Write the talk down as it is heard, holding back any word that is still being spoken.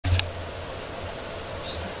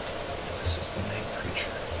This is the night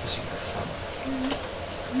creature using her phone.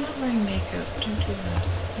 I'm not wearing makeup. Don't do that.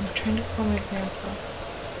 I'm trying to call my grandpa.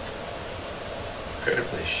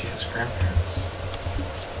 Incredibly, she has grandparents.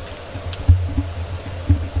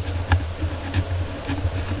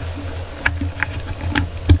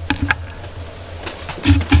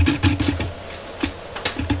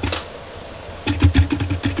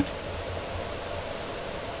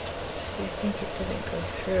 See, I think it didn't go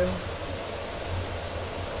through.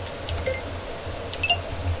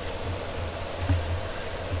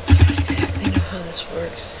 I don't exactly know how this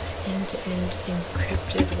works. End-to-end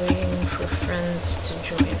encrypted, waiting for friends to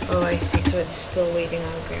join. Oh, I see. So it's still waiting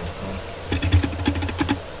on Grandpa.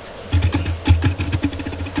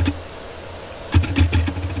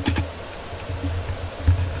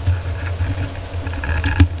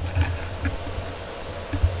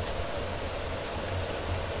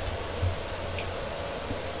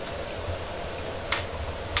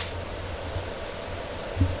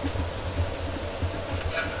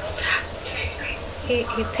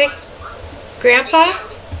 He picked Grandpa?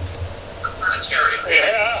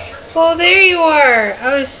 Yeah. Oh, there you are.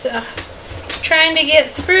 I was trying to get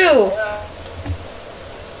through.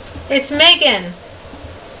 It's Megan.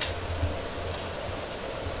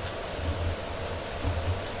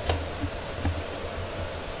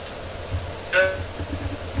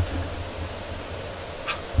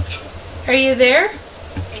 Are you there?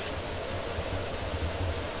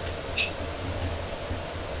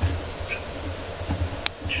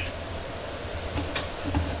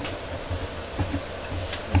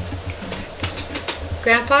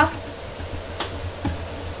 Grandpa?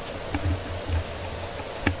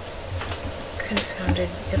 Confounded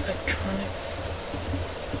electronics.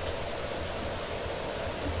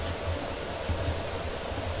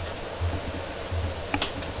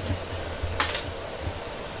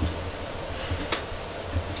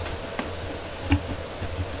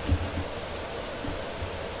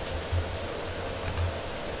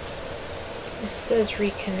 It says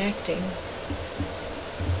reconnecting.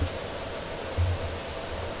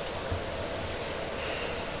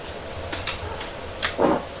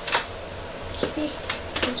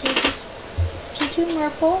 Did you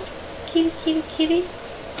Marple? Kitty, kitty, kitty.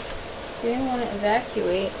 You didn't want to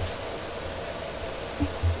evacuate.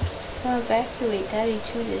 Oh, evacuate. Daddy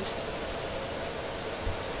too did.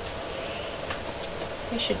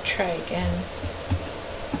 I should try again.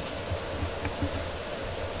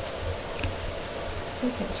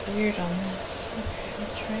 Something's weird on this. Okay,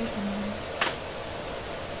 I'll try it on.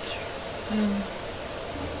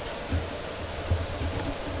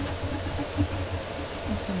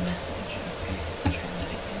 That's a message. Okay, I'll try that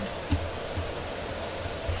again.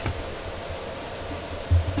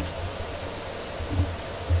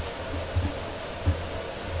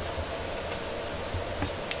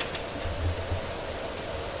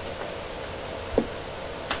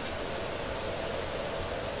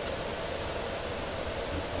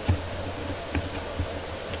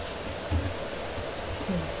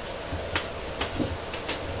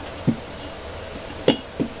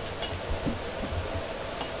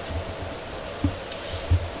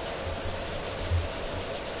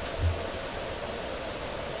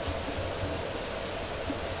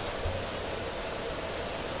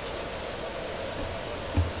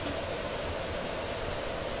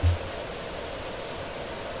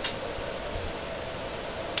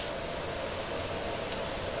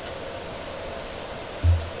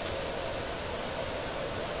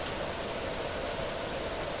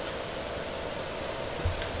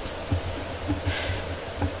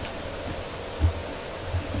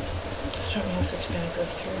 I don't know if it's going to go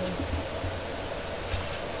through.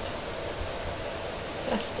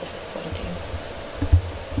 That's disappointing.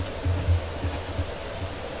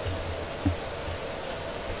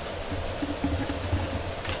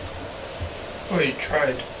 Oh, you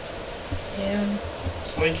tried. Yeah.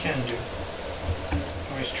 That's all you can do.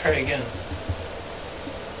 Always try again.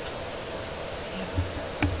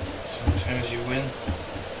 Sometimes you win.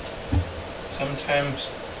 Sometimes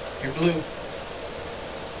you're blue.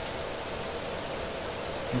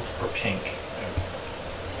 Or pink.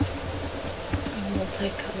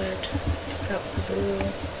 Multicolored. Got blue,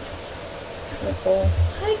 purple.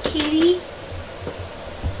 Hi, kitty.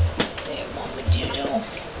 There, Mama Doodle.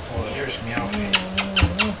 Oh, there's Meow Face.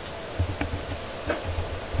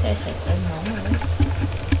 That's like the mama's.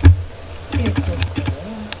 You're so cool.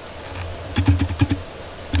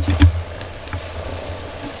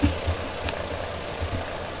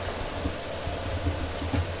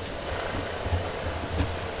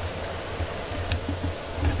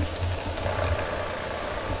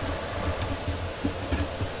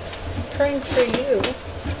 Praying for you.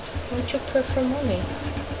 Won't you purr for mommy?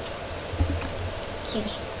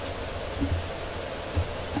 Kitty.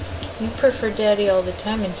 You purr for daddy all the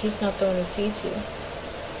time and he's not the one who feeds you.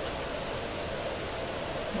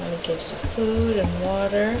 Mommy gives you food and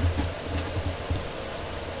water.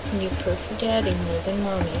 And you purr for daddy more than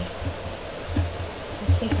mommy.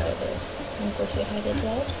 Let's see how it is. Want to go say hi to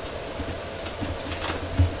dad?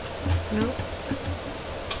 No?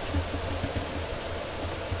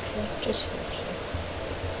 Okay, just heard you.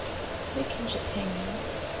 We can just hang out.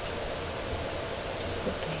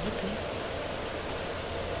 Good baby.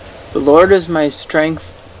 The Lord is my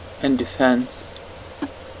strength and defense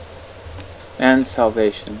and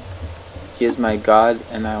salvation. He is my God,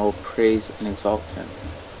 and I will praise and exalt him.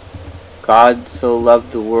 God so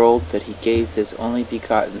loved the world that he gave his only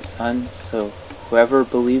begotten Son, so whoever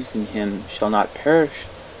believes in him shall not perish,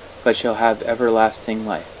 but shall have everlasting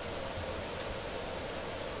life.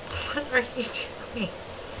 What are you doing?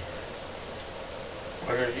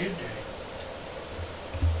 What are you doing?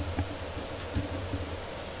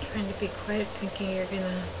 Trying to be quiet, thinking you're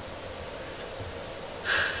gonna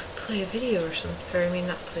play a video or something. Or I mean,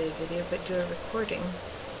 not play a video, but do a recording.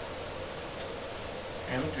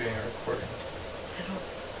 I am doing a recording. I don't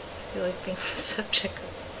feel like being on the subject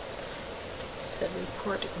of said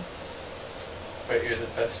recording. But you're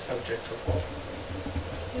the best subject of all.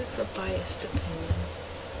 You have a biased opinion.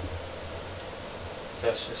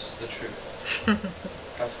 That's just the truth.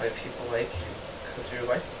 That's why people like you, because you're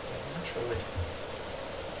likable, naturally.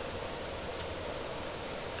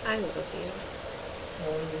 I love you. I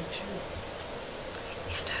love you too.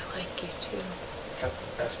 And I like you too. That's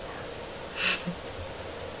the best part.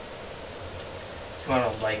 You want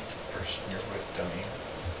to like the person you're with, don't you?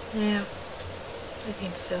 Yeah, I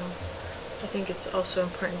think so. I think it's also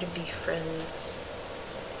important to be friends.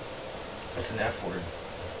 That's an F word.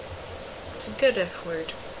 It's a good F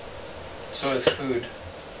word. So is food.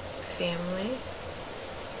 Family.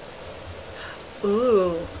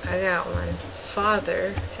 Ooh, I got one.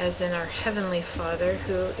 Father, as in our Heavenly Father,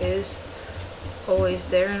 who is always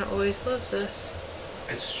there and always loves us.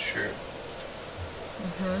 It's true.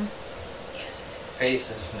 Mm-hmm. Yes. Faith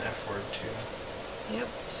is an F word too. Yep,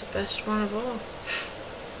 it's the best one of all.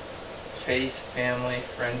 Faith, family,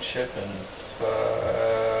 friendship, and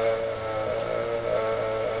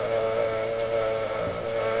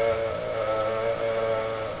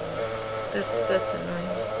That's annoying.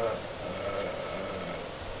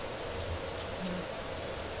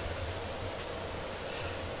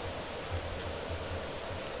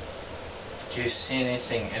 Do you see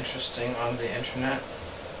anything interesting on the internet?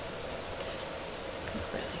 Not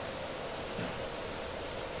really. No.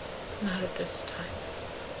 Not at this time.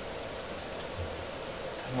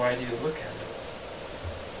 Then why do you look at it?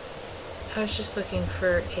 I was just looking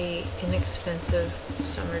for a inexpensive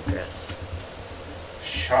summer dress.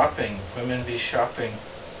 Shopping. Women be shopping.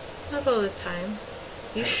 Not all the time.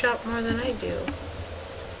 You shop more than I do.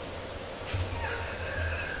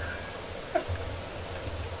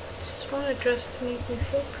 Just want a dress to make me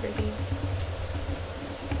feel pretty.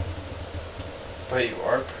 But you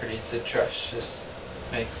are pretty. The dress just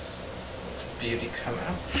makes the beauty come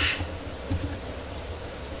out.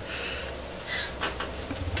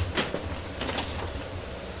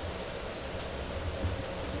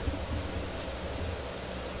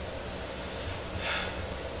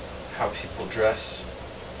 How people dress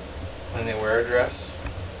when they wear a dress.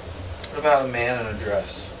 What about a man in a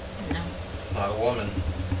dress? No. It's not a woman.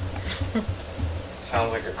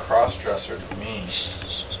 Sounds like a cross-dresser to me.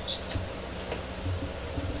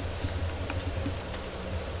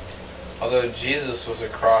 Although Jesus was a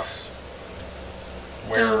cross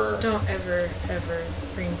wearer. Don't ever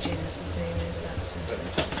bring Jesus' name into that But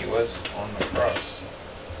sentence. he was on the cross.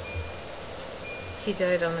 He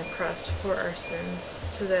died on the cross for our sins,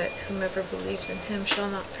 so that whomever believes in him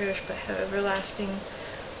shall not perish but have everlasting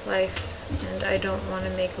life. And I don't want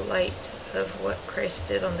to make light of what Christ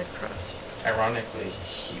did on the cross. Ironically,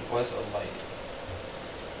 he was a light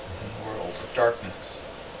in the world of darkness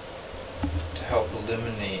to help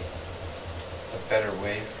illuminate a better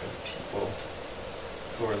way for the people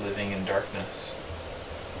who are living in darkness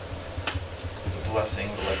with the blessing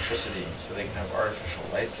of electricity, so they can have artificial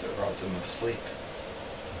lights that rob them of sleep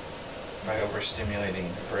by overstimulating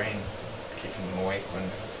the brain, keeping them awake when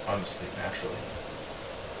they've gone to sleep naturally.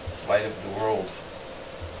 It's light of the world.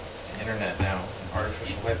 It's the internet now, and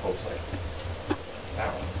artificial light bulbs like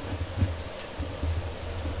that one.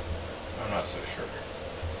 I'm not so sure.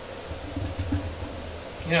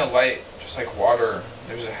 You know, light, just like water,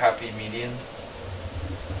 there's a happy medium.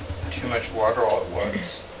 Too much water all at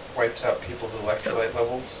once wipes out people's electrolyte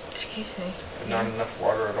levels. Excuse me. But not enough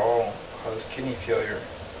water at all causes kidney failure.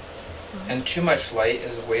 And too much light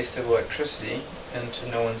is a waste of electricity, and to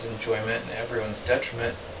no one's enjoyment and everyone's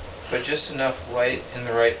detriment. But just enough light in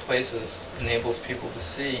the right places enables people to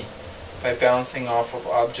see by bouncing off of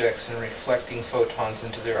objects and reflecting photons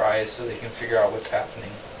into their eyes so they can figure out what's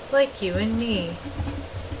happening. Like you and me.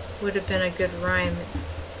 Would have been a good rhyme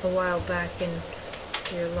a while back in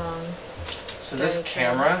your long... So this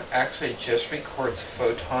camera actually just records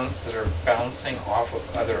photons that are bouncing off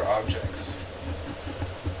of other objects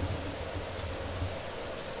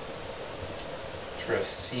through a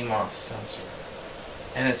CMOS sensor.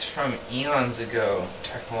 And it's from eons ago,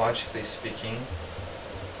 technologically speaking,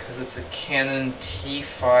 because it's a Canon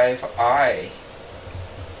T5i.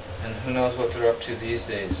 And who knows what they're up to these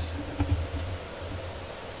days.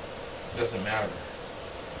 It doesn't matter.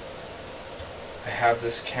 I have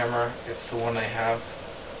this camera, it's the one I have,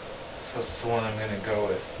 so it's the one I'm going to go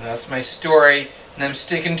with. And that's my story, and I'm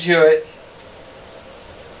sticking to it.